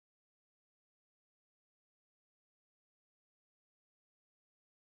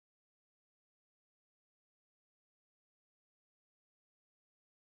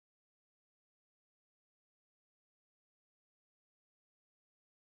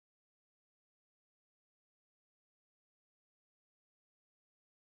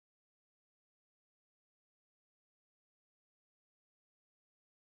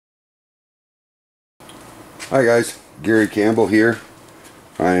Hi guys, Gary Campbell here.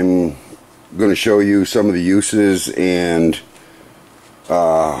 I'm going to show you some of the uses and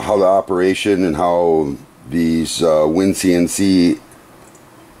how the operation and how these WinCNC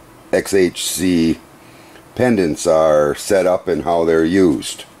XHC pendants are set up and how they're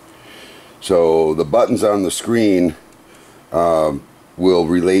used. So the buttons on the screen will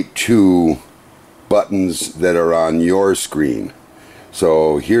relate to buttons that are on your screen.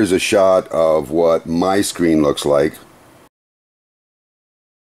 So here's a shot of what my screen looks like.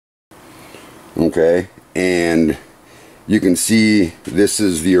 Okay, and you can see this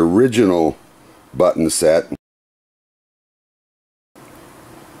is the original button set.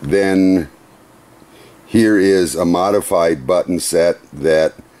 Then here is a modified button set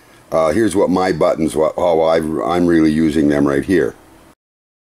that here's what my buttons, how I'm really using them right here.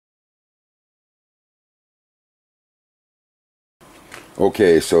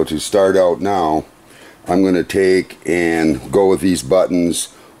 Okay, so to start out now, I'm going to take and go with these buttons.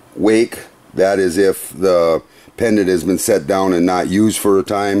 Wake, that is if the pendant has been set down and not used for a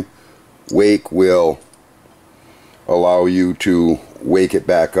time. Wake will allow you to wake it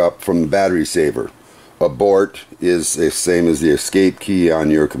back up from the battery saver. Abort is the same as the escape key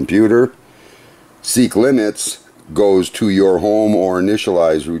on your computer. Seek limits goes to your home or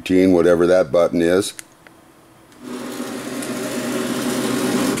initialize routine, whatever that button is.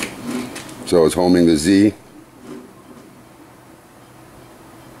 So it's homing the Z.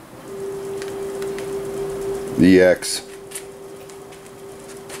 The X.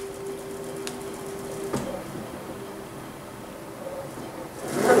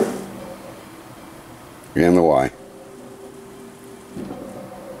 And the Y.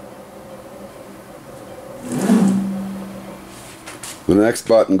 The next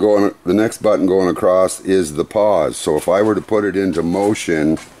button going across is the pause. So if I were to put it into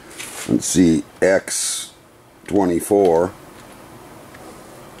motion, let's see, X24,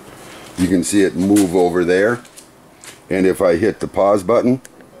 you can see it move over there, and if I hit the pause button,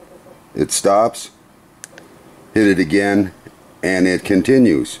 it stops. Hit it again and it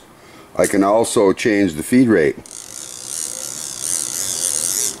continues. I can also change the feed rate,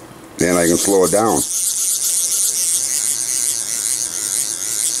 and I can slow it down.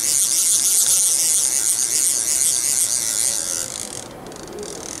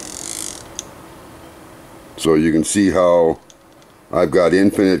 So you can see how I've got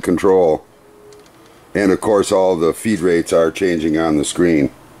infinite control, and of course all the feed rates are changing on the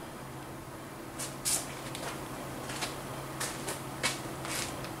screen.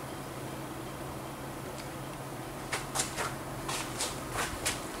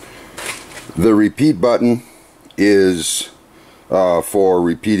 The repeat button is for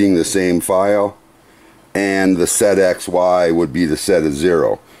repeating the same file, and the set XY would be the set of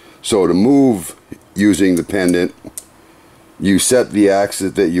 0. So to move using the pendant, you set the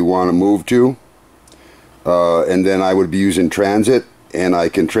axis that you want to move to, and then I would be using transit, and I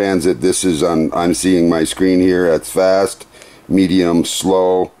can transit. This is I'm seeing my screen here. That's fast, medium,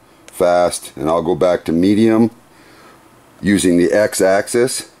 slow, fast, and I'll go back to medium using the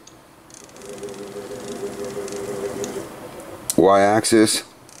X-axis, Y-axis,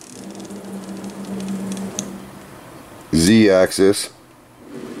 Z-axis,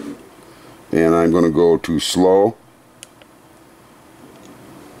 and I'm going to go to slow,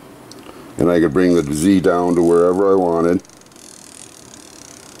 and I could bring the Z down to wherever I wanted.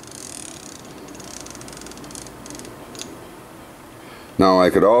 Now I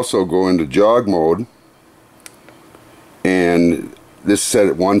could also go into jog mode, and this is set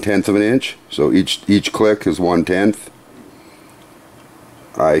at 1/10 of an inch, so each click is 1/10.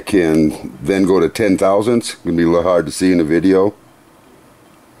 I can then go to 10 thousandths. It's going to be a little hard to see in the video.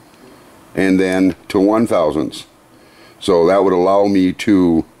 And then to 1 thousandths. So that would allow me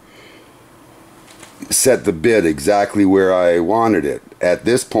to set the bit exactly where I wanted it. At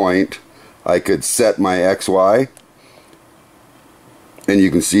this point, I could set my XY, and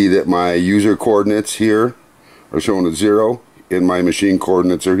you can see that my user coordinates here are shown at 0, and my machine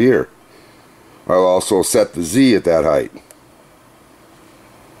coordinates are here. I'll also set the Z at that height.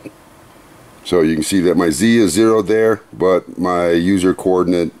 So you can see that my Z is 0 there, but my user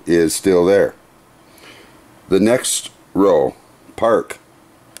coordinate is still there. The next row, park.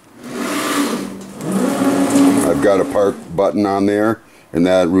 I've got a park button on there, and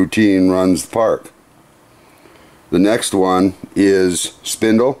that routine runs the park. The next one is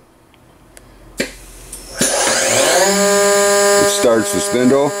spindle. It starts the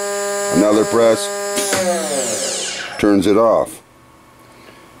spindle, another press turns it off.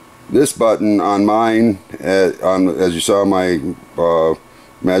 This button on mine, as you saw my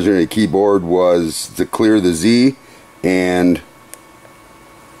imaginary keyboard was to clear the Z, and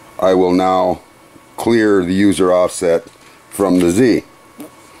I will now clear the user offset from the Z.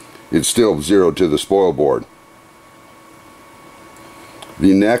 It's still 0 to the spoil board.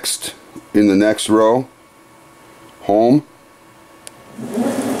 In the next row, home,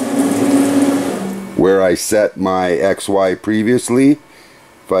 where I set my XY previously.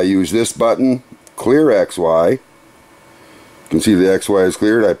 If I use this button, clear XY, you can see the XY is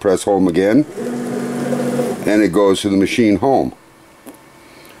cleared. I press home again, and it goes to the machine home.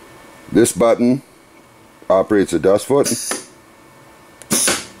 This button operates a dust foot.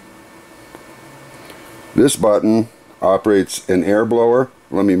 This button operates an air blower.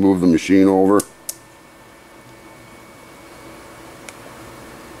 Let me move the machine over.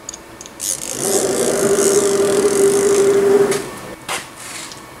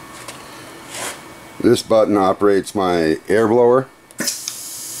 This button operates my air blower,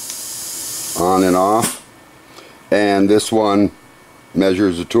 on and off, and this one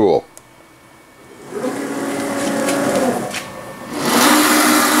measures the tool.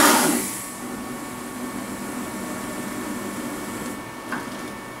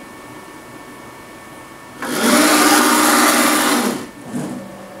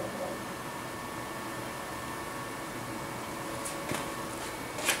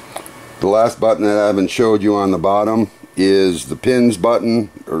 The last button that I haven't showed you on the bottom is the pins button.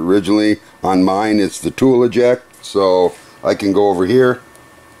 Originally on mine it's the tool eject, so I can go over here,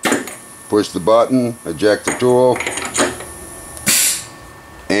 push the button, eject the tool,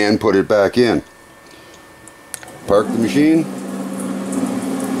 and put it back in. Park the machine,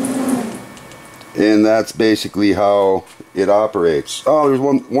 and that's basically how it operates. Oh, there's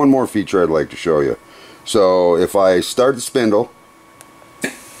one more feature I'd like to show you. So if I start the spindle,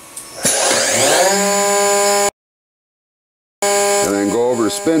 and then go over to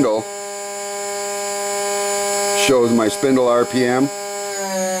spindle, shows my spindle RPM.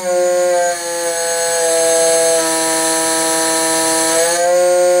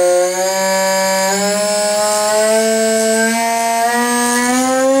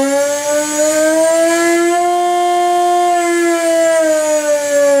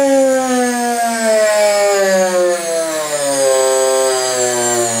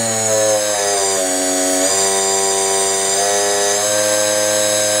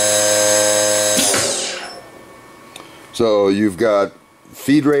 So you've got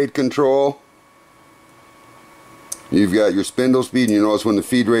feed rate control, you've got your spindle speed, and you notice when the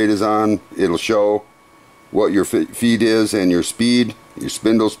feed rate is on, it'll show what your feed is and your speed, your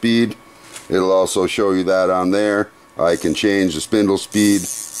spindle speed. It'll also show you that on there. I can change the spindle speed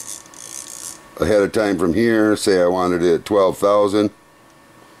ahead of time from here. Say I wanted it at 12,000.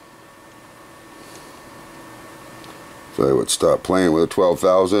 So I would stop playing with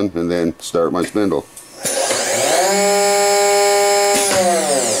 12,000 and then start my spindle.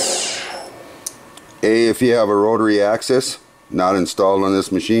 A, if you have a rotary axis not installed on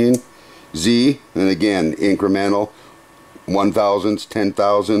this machine. Z, and again incremental, 1/1000ths,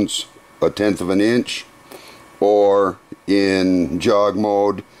 10/1000ths, 1/10 of an inch, or in jog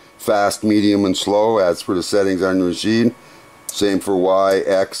mode, fast, medium, and slow as per the settings on your machine. Same for Y,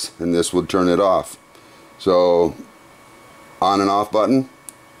 X, and this would turn it off. So on and off button,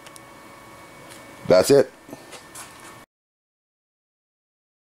 that's it.